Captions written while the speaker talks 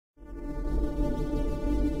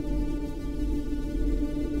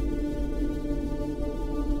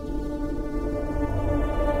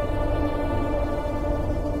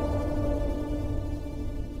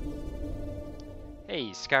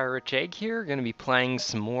Hey, skyorrichegg here, going to be playing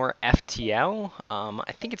some more FTL.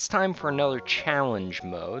 I think it's time for another challenge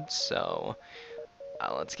mode, so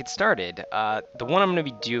let's get started. The one I'm going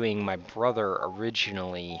to be doing, my brother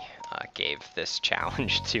originally gave this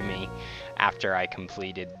challenge to me after I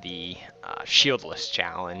completed the shieldless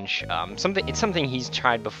challenge. It's something he's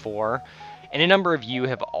tried before, and a number of you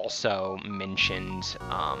have also mentioned,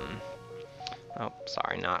 oh,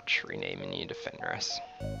 sorry, not renaming you Defendress.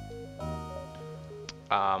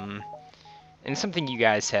 And something you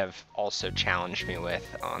guys have also challenged me with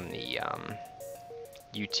on the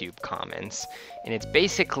YouTube comments, and it's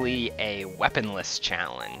basically a weaponless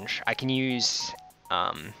challenge. I can use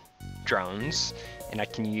drones, and I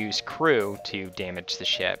can use crew to damage the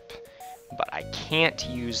ship, but I can't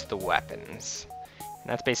use the weapons. And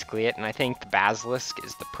that's basically it, and I think the Basilisk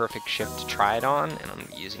is the perfect ship to try it on, and I'm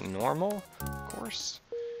using normal, of course.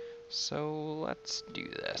 So let's do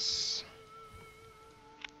this.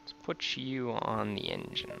 Put you on the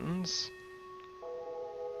engines.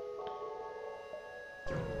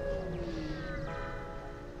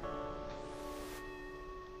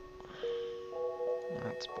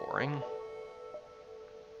 That's boring.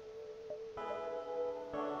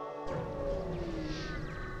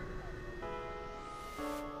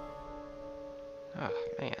 Oh,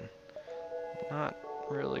 man. Not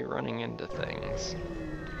really running into things.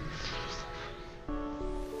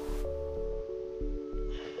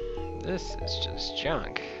 This is just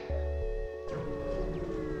junk.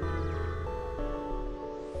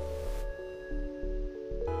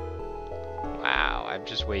 Wow, I've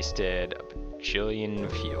just wasted a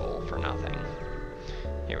bajillion fuel for nothing.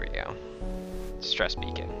 Here we go. Stress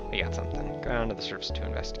beacon. We got something. Go down to the surface to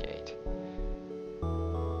investigate.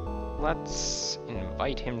 Let's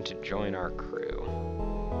invite him to join our crew.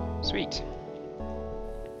 Sweet.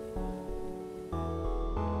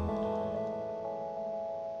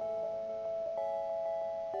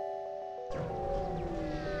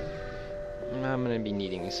 I'm going to be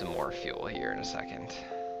needing some more fuel here in a second.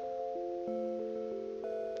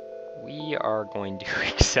 We are going to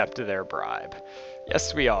accept their bribe.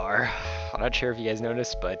 Yes, we are. I'm not sure if you guys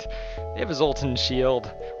noticed, but they have a Zoltan shield.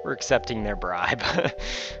 We're accepting their bribe.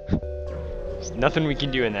 There's nothing we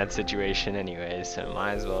can do in that situation anyway, so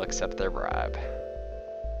might as well accept their bribe.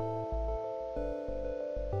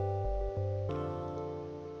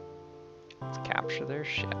 Let's capture their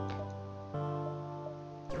ship.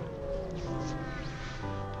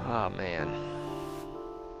 Oh, man.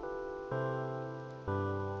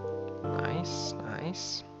 Nice,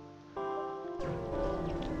 nice.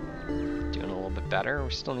 Doing a little bit better. We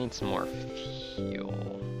still need some more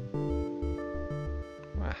fuel.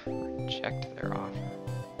 Reject their offer.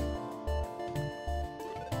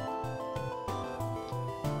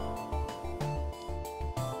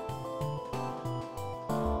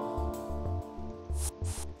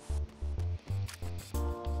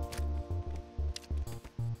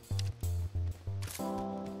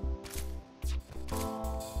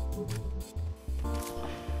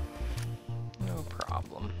 No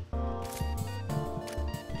problem.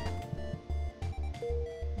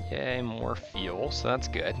 Yay, more fuel, so that's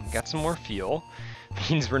good. Got some more fuel.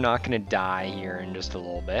 Means we're not gonna die here in just a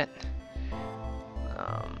little bit.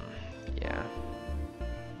 Yeah.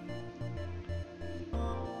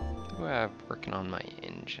 What do I have working on my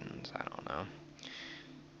engines? I don't know.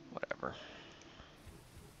 Whatever.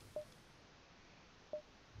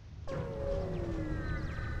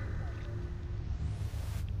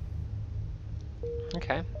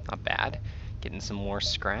 Okay, not bad. Getting some more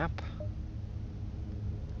scrap.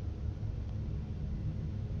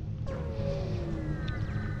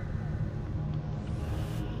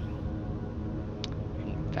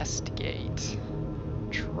 Investigate.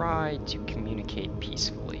 Try to communicate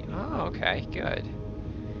peacefully. Oh, okay, good.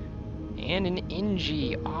 And an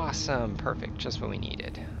NG. Awesome. Perfect. Just what we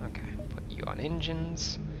needed. Okay, put you on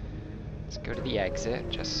engines. Let's go to the exit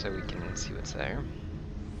just so we can see what's there.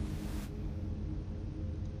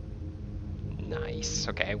 Nice.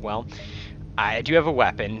 Okay, well, I do have a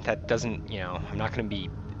weapon that doesn't, I'm not going to be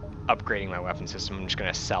upgrading my weapon system. I'm just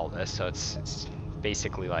going to sell this, so it's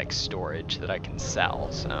basically like storage that I can sell,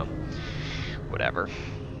 so whatever.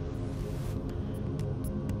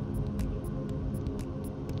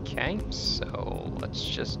 Okay, so let's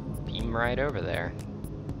just beam right over there.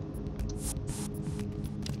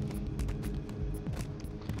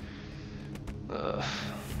 Ugh.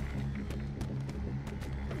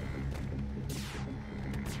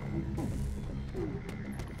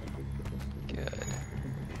 Good.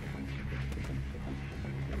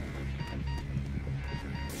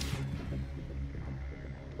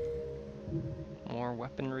 More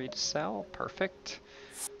weaponry to sell. Perfect.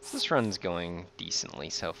 This run's going decently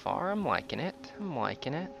so far. I'm liking it. I'm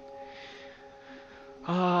liking it.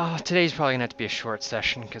 Today's probably gonna have to be a short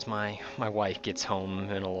session because my wife gets home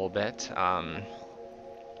in a little bit.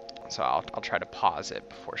 So I'll try to pause it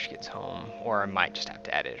before she gets home, or I might just have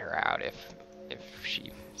to edit her out if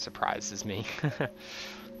she surprises me.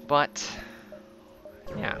 But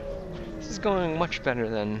yeah, this is going much better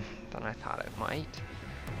than I thought it might.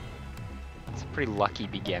 It's a pretty lucky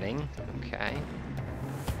beginning. Okay.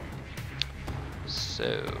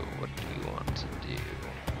 So what do you want to do?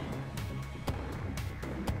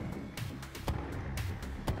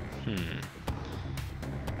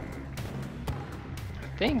 I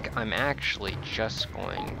think I'm actually just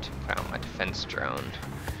going to put out my defense drone,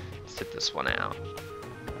 sit this one out.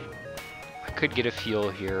 I could get a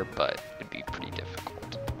fuel here, but it'd be pretty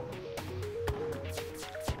difficult.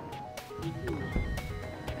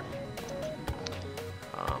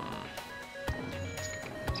 Let's go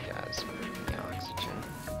get these guys the oxygen.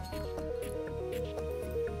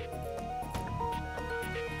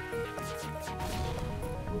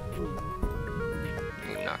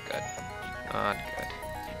 Ooh, not good. Not good.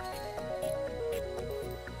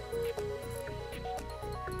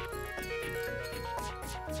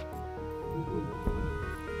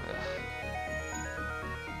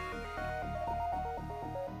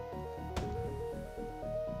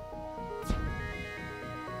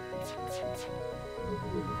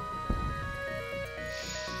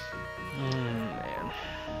 Man.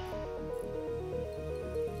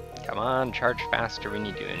 Come on, charge faster. We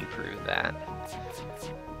need to improve that.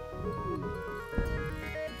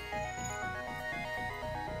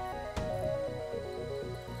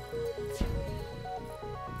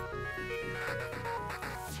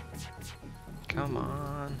 Come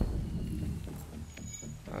on.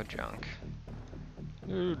 Oh, junk.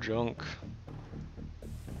 Oh, junk.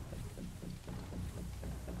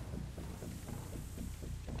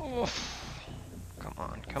 Oof. Come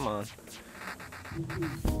on, come on.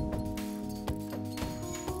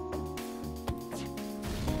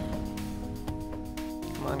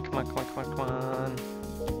 Come on, come on, come on, come on, come on.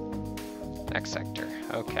 Next sector.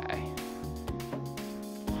 Okay.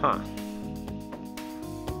 Huh.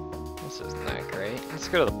 This isn't that great. Let's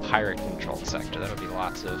go to the pirate-controlled sector. That'll be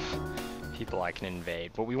lots of people I can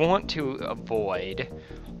invade. What we want to avoid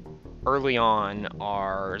early on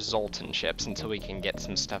are Zoltan ships until we can get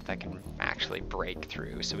some stuff that can actually break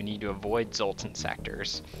through. So we need to avoid Zoltan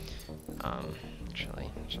sectors. Actually,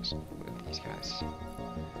 just move these guys.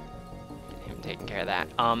 Get him taking care of that.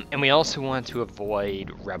 And we also want to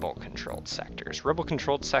avoid rebel-controlled sectors.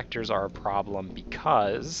 Rebel-controlled sectors are a problem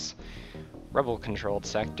because rebel-controlled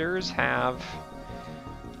sectors have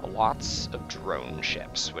lots of drone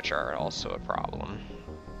ships, which are also a problem.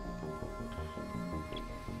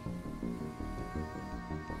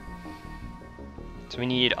 So we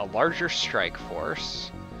need a larger strike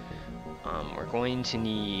force. We're going to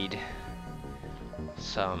need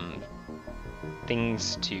some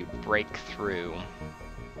things to break through.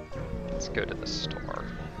 Let's go to the store.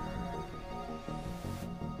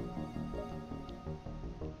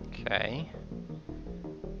 Okay.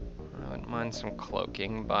 I wouldn't mind some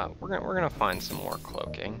cloaking, but we're gonna find some more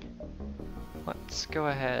cloaking. Let's go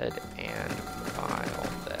ahead and buy all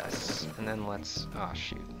this, and then let's. Oh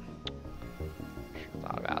shoot! Should've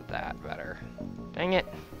thought about that better. Dang it!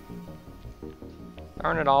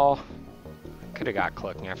 Darn it all! Could have got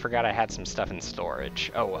cloaking. I forgot I had some stuff in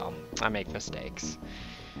storage. Oh well, I make mistakes.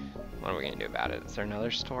 What are we gonna do about it? Is there another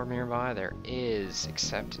store nearby? There is,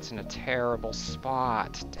 except it's in a terrible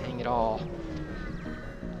spot. Dang it all.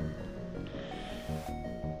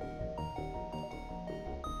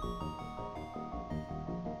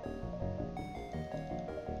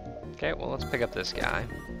 Okay, well let's pick up this guy.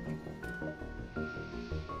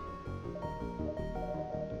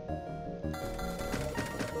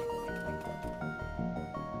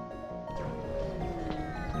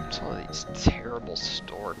 All these terrible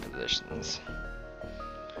store positions.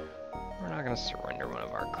 We're not gonna surrender one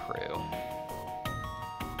of our crew.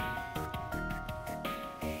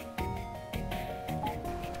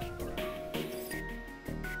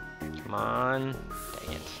 Come on.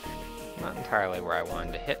 Dang it. Not entirely where I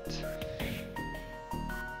wanted to hit.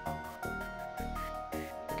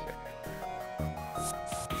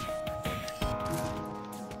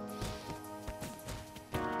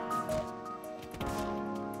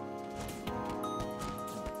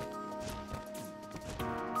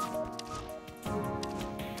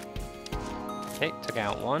 Okay, took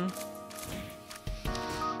out one.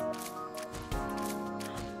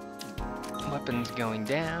 Weapons going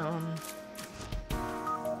down.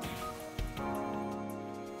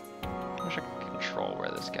 I wish I could control where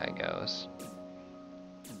this guy guy goes.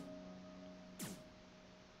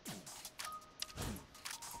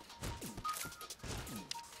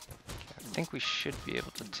 I think we should be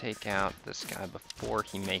able to take out this guy before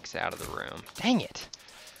he makes out of the room. Dang it!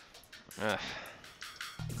 Ugh.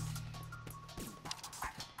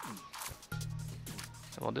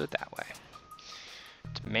 And we'll do it that way.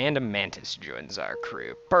 Amanda Mantis joins our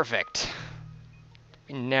crew. Perfect!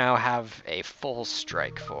 We now have a full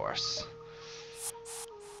strike force.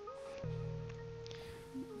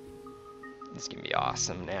 This is gonna be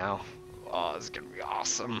awesome now. Oh, this is gonna be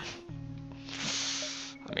awesome.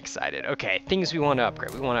 I'm excited. Okay, things we want to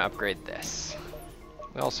upgrade. We want to upgrade this.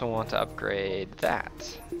 We also want to upgrade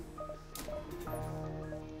that.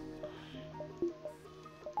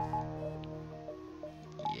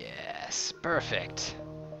 Yes, perfect.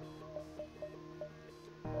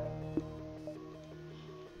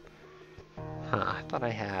 Huh, I thought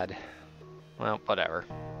I had... Well, whatever.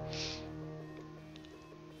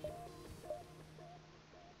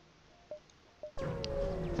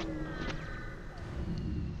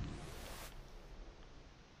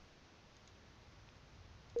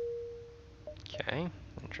 Okay,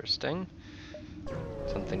 interesting.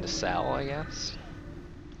 Something to sell, I guess.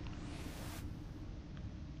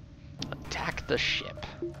 Attack the ship.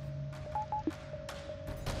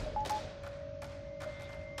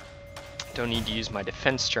 Don't need to use my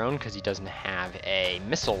defense drone because he doesn't have a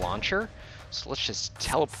missile launcher. So let's just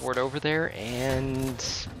teleport over there and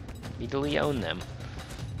immediately own them.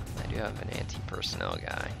 I do have an anti-personnel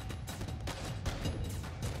guy.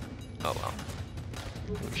 Oh well.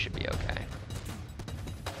 We should be okay.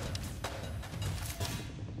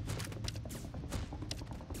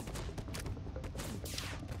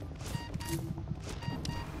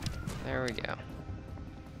 There we go.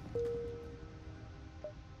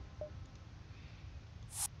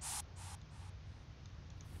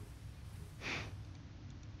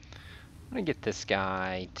 I'm gonna get this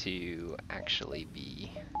guy to actually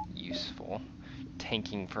be useful.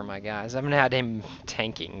 Tanking for my guys. I haven't had him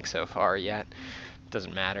tanking so far yet.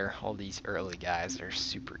 Doesn't matter. All these early guys are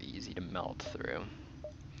super easy to melt through.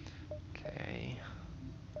 Okay.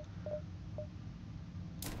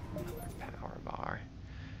 Another power bar.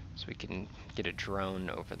 So we can get a drone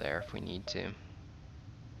over there if we need to.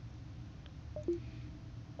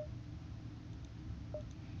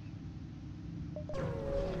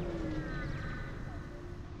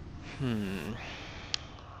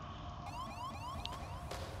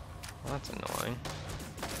 Well, that's annoying.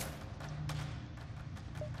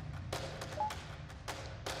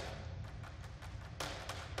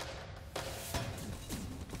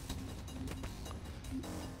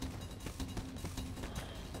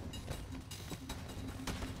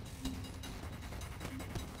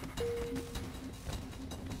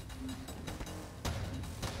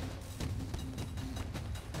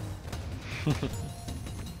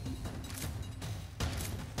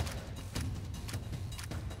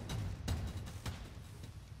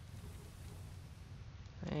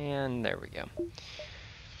 And there we go.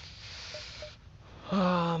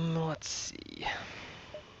 Let's see.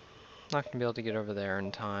 Not gonna be able to get over there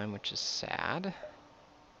in time, which is sad.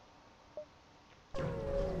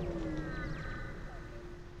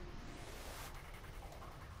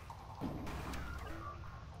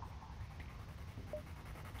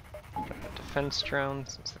 Defense drone,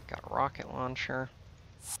 since they've got a rocket launcher.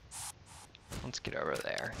 Let's get over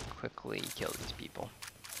there. Quickly kill these people.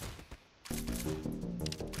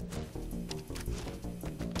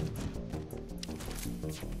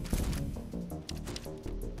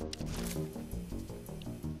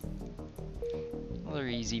 Another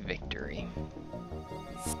easy victory.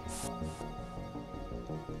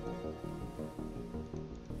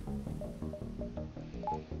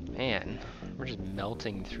 Man, we're just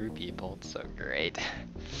melting through people. It's so great.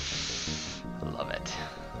 I love it.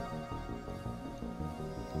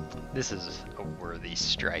 This is a worthy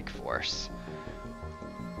strike force.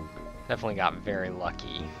 Definitely got very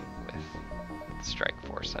lucky with the strike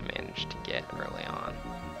force I managed to get early on.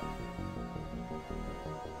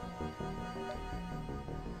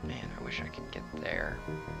 Man, I wish I could get there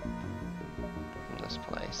from this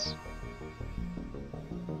place.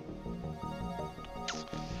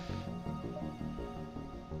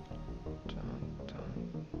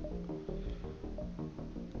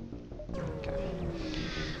 Okay.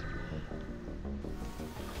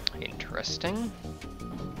 Interesting.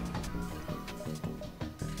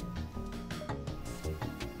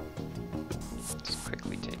 Let's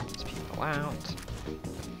quickly take these people out.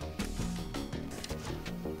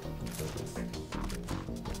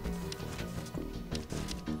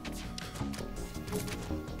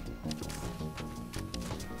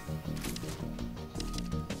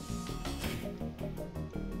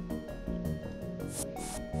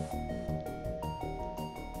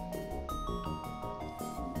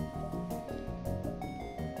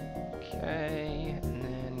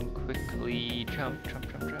 jump,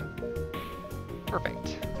 jump, jump, jump.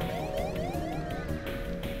 Perfect.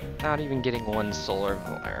 Without even getting one solar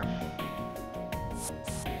flare.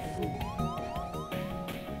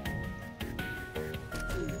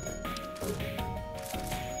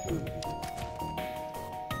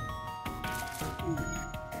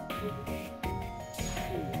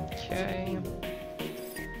 Okay.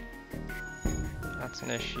 That's an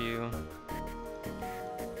issue.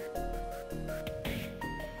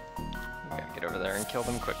 We gotta get over there and kill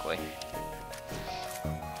them quickly.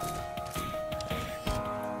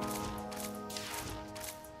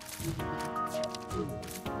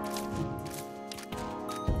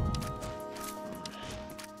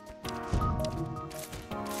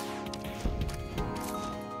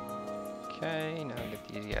 Okay, now get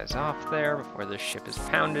these guys off there before the ship is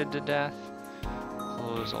pounded to death.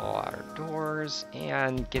 Close all our doors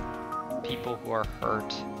and get people who are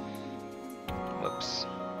hurt. Whoops.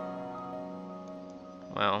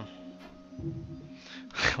 Well,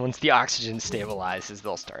 once the oxygen stabilizes,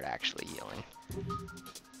 they'll start actually healing.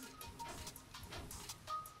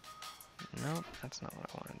 Nope, that's not what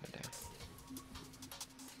I wanted to do.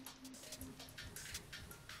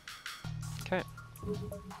 Okay.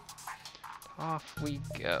 Off we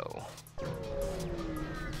go.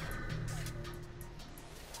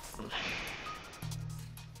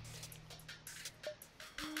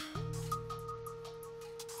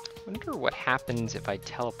 Wonder what happens if I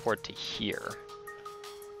teleport to here.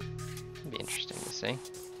 It'd be interesting to see.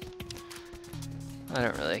 I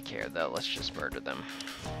don't really care though, let's just murder them.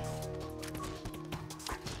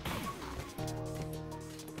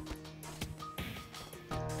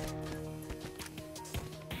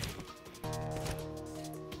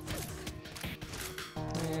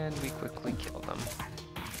 And we quickly kill them.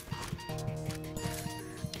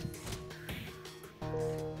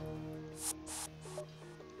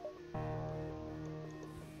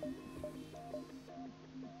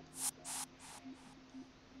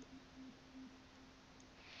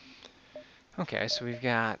 Okay, so we've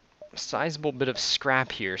got a sizable bit of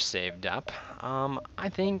scrap here saved up. I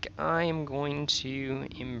think I am going to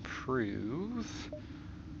improve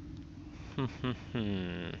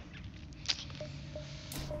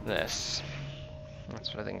this.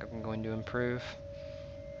 That's what I think I'm going to improve.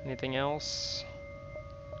 Anything else?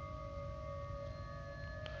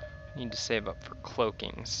 I need to save up for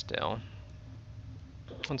cloaking still.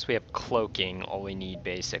 Once we have cloaking, all we need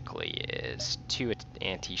basically is 2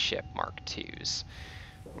 anti-ship Mark IIs.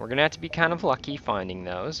 We're gonna have to be kind of lucky finding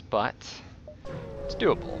those, but it's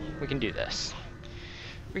doable. We can do this.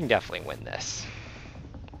 We can definitely win this.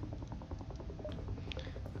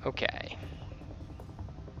 Okay.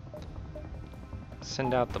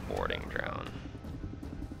 Send out the boarding drone.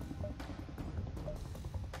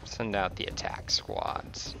 Send out the attack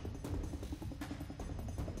squads.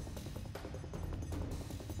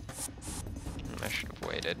 I should have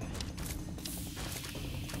waited.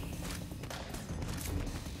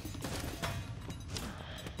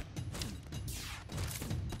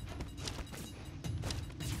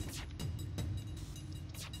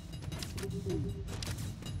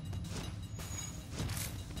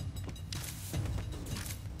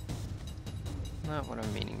 Not what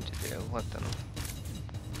I'm meaning to do. Let them.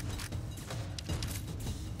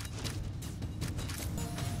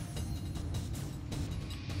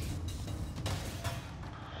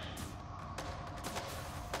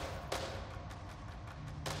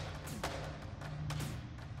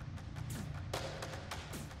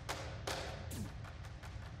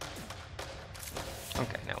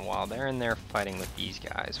 Okay, now while they're in there fighting with these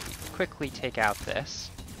guys, we quickly take out this.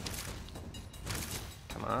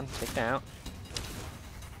 Come on, take it out.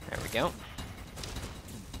 There we go.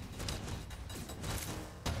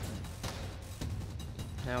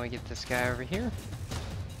 Now we get this guy over here.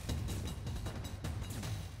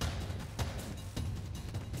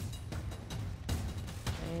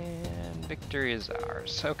 And victory is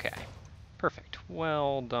ours. Okay, perfect.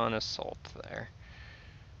 Well done, assault there.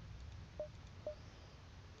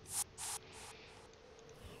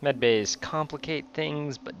 Medbays complicate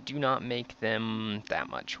things, but do not make them that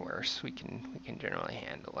much worse. We can generally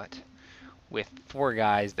handle it with 4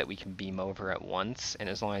 guys that we can beam over at once, and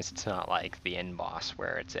as long as it's not like the end boss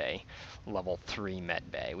where it's a level 3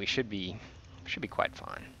 medbay, we should be quite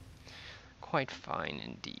fine. Quite fine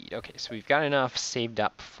indeed. Okay, so we've got enough saved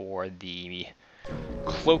up for the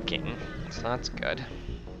cloaking, so that's good.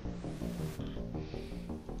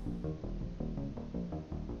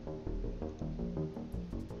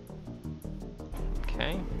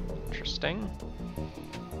 Okay, interesting.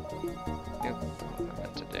 Nope, what I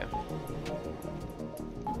meant to do.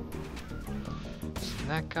 So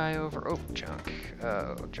that guy over. Oh, junk.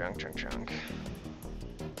 Oh, junk.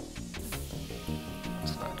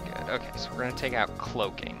 That's not good. Okay, so we're gonna take out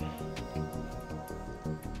cloaking.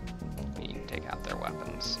 We need to take out their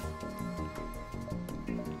weapons.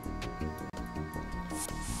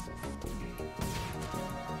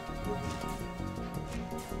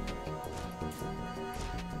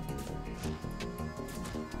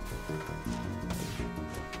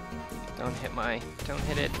 Don't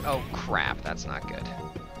hit it. Oh crap, that's not good.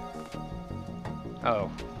 Oh,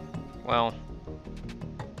 well,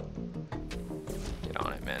 get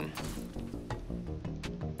on it, man.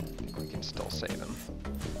 I think we can still save him.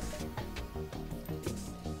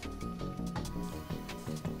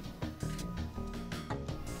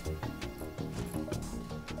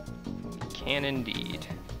 We can indeed.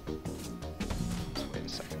 Let's wait a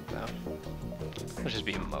second though. Let's just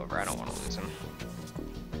beat him over, I don't want to lose him.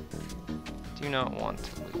 Do not want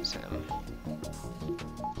to lose him.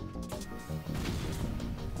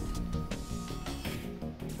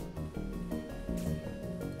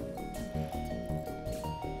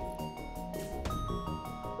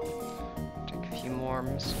 Take a few more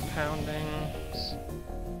missile poundings.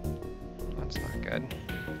 That's not good.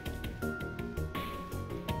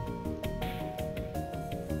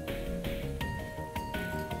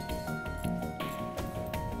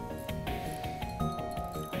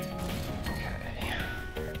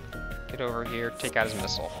 Over here, take out his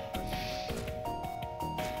missile.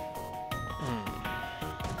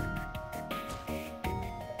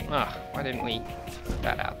 Ah, why didn't we put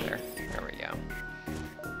that out there? There we go.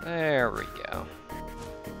 There we go.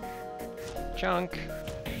 Junk.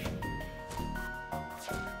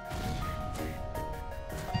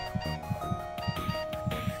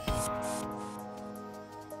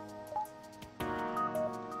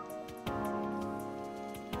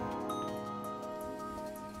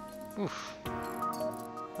 Oof,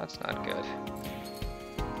 that's not good.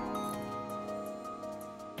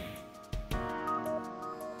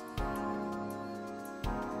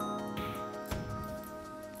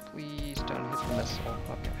 Please don't hit the missile.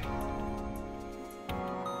 Okay.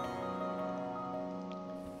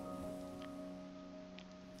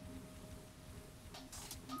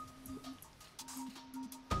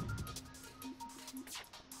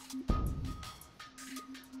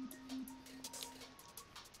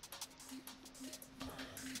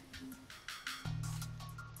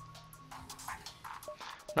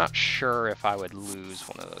 Not sure if I would lose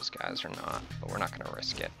one of those guys or not, but we're not going to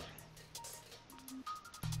risk it.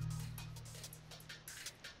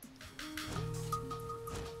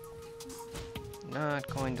 Not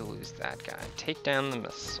going to lose that guy. Take down the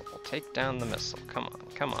missile. Take down the missile. Come on,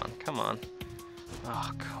 come on, come on.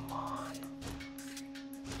 Oh, come on.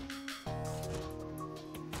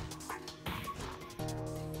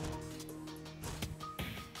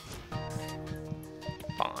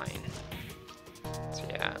 Fine. So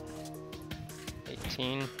yeah,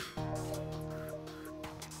 18.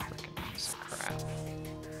 Freaking piece of crap.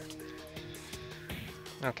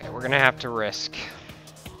 Okay, we're gonna have to risk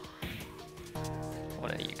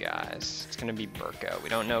one of you guys. It's gonna be Burko. We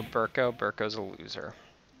don't know Burko. Burko's a loser.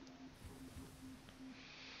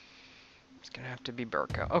 It's gonna have to be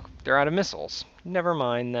Burko. Oh, they're out of missiles. Never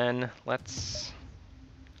mind then. Let's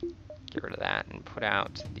get rid of that and put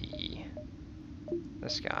out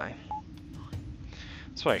this guy.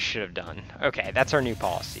 That's what I should have done. Okay, that's our new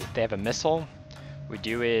policy. If they have a missile, what we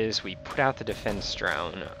do is we put out the defense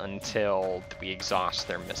drone until we exhaust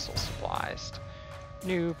their missile supplies.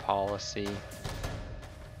 New policy.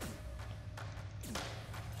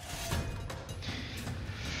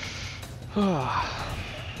 I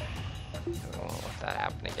won't let that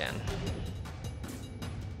happen again.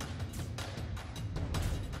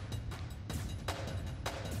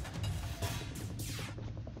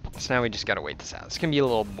 So now we just gotta wait this out. It's gonna be a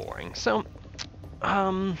little boring. So,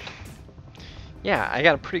 yeah, I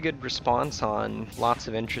got a pretty good response on lots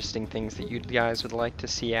of interesting things that you guys would like to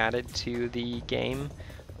see added to the game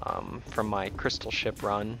from my crystal ship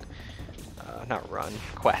run.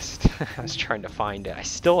 Quest. I was trying to find it. I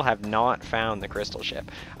still have not found the crystal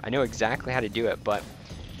ship. I know exactly how to do it, but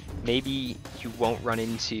maybe you won't run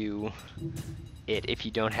into it if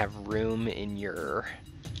you don't have room in your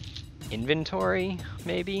inventory,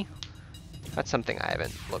 maybe? That's something I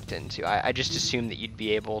haven't looked into. I just assumed that you'd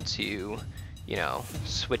be able to, you know,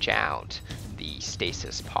 switch out the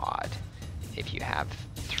stasis pod if you have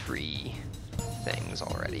 3 things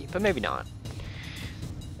already, but maybe not.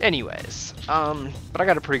 Anyways, but I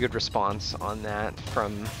got a pretty good response on that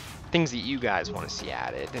from things that you guys want to see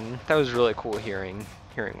added, and that was really cool hearing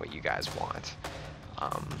what you guys want.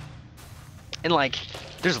 And like,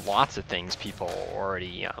 there's lots of things people are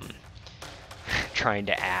already trying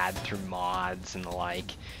to add through mods and the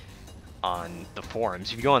like on the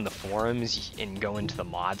forums. If you go on the forums and go into the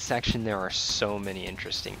mod section, there are so many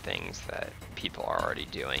interesting things that people are already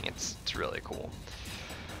doing. It's really cool.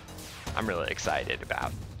 I'm really excited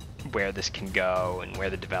about where this can go and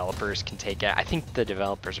where the developers can take it. I think the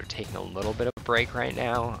developers are taking a little bit of a break right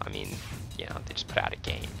now. I mean, you know, they just put out a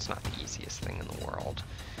game. It's not the easiest thing in the world.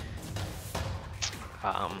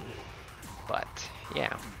 But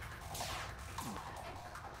yeah.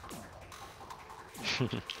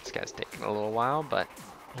 This guy's taking a little while, but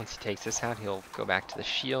once he takes this out, he'll go back to the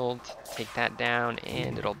shield, take that down,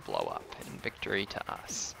 and it'll blow up. And victory to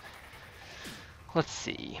us. Let's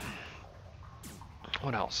see.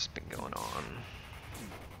 What else has been going on?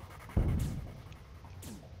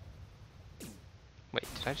 Wait,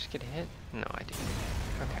 did I just get hit? No, I didn't.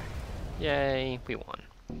 Okay. Yay, we won.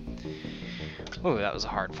 Ooh, that was a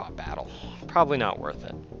hard-fought battle. Probably not worth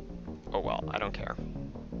it. Oh well, I don't care.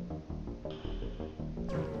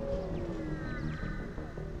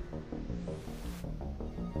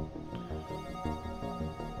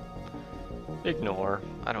 Ignore.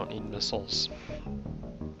 I don't need missiles.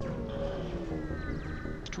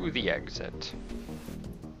 To the exit.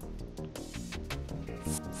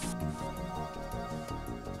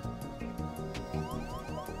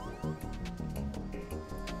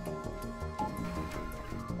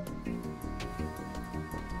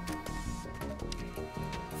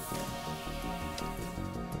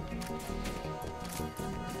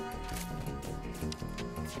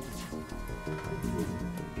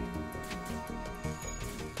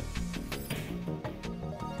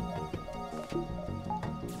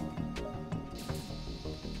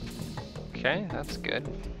 Okay, that's good.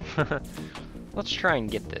 Let's try and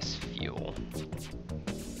get this fuel.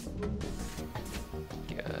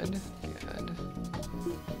 Good, good.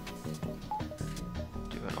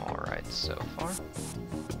 Doing alright so far.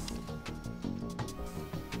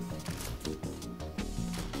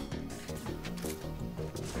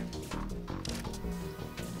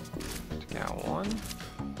 Took out one.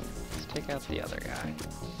 Let's take out the other guy.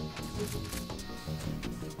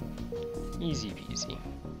 Easy peasy.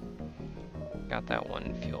 Got that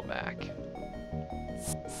one fuel back.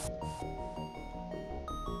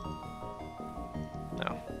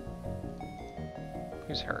 No.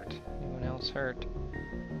 Who's hurt? Anyone else hurt?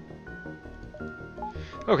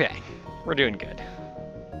 Okay, we're doing good.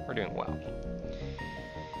 We're doing well.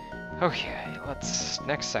 Okay, let's...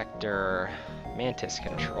 Next sector, Mantis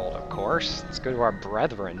controlled, of course. Let's go to our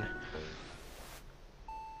brethren.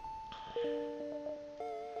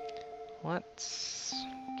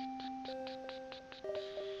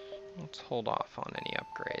 Let's hold off on any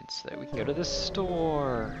upgrades so that we can go to the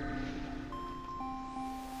store.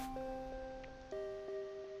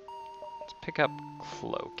 Let's pick up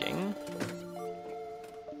cloaking.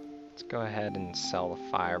 Let's go ahead and sell the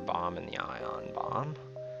fire bomb and the ion bomb.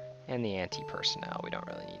 And the anti-personnel, we don't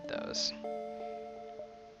really need those.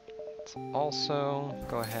 Let's also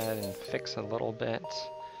go ahead and fix a little bit.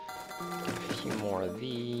 Get a few more of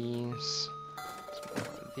these. Some more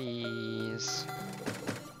of these.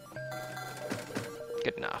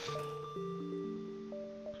 Good enough.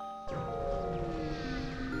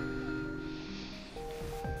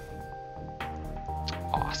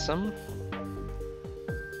 Awesome.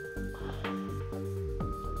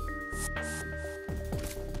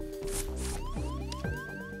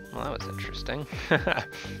 Well, that was interesting.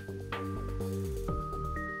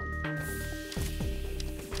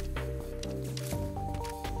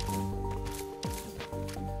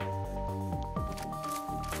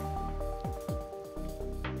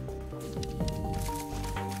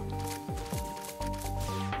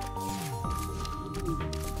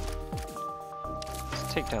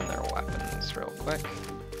 Take down their weapons real quick.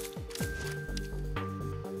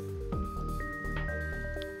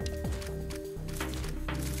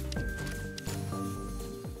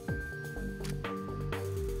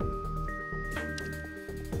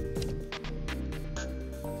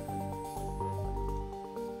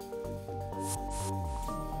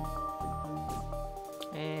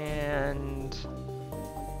 And...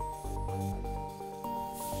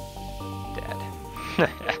 dead.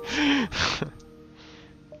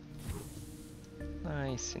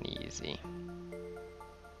 Nice and easy.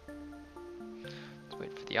 Let's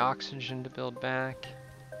wait for the oxygen to build back.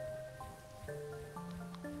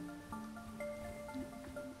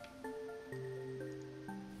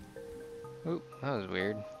 Oop, that was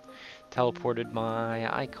weird. Teleported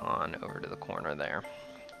my icon over to the corner there.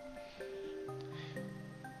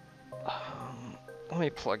 Let me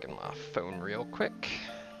plug in my phone real quick.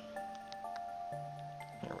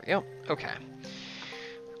 we go. Okay.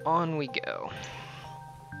 On we go.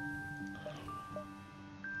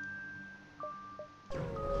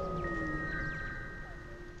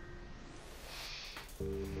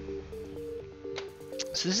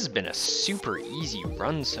 So this has been a super easy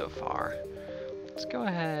run so far. Let's go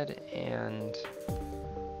ahead and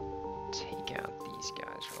take out these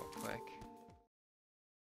guys real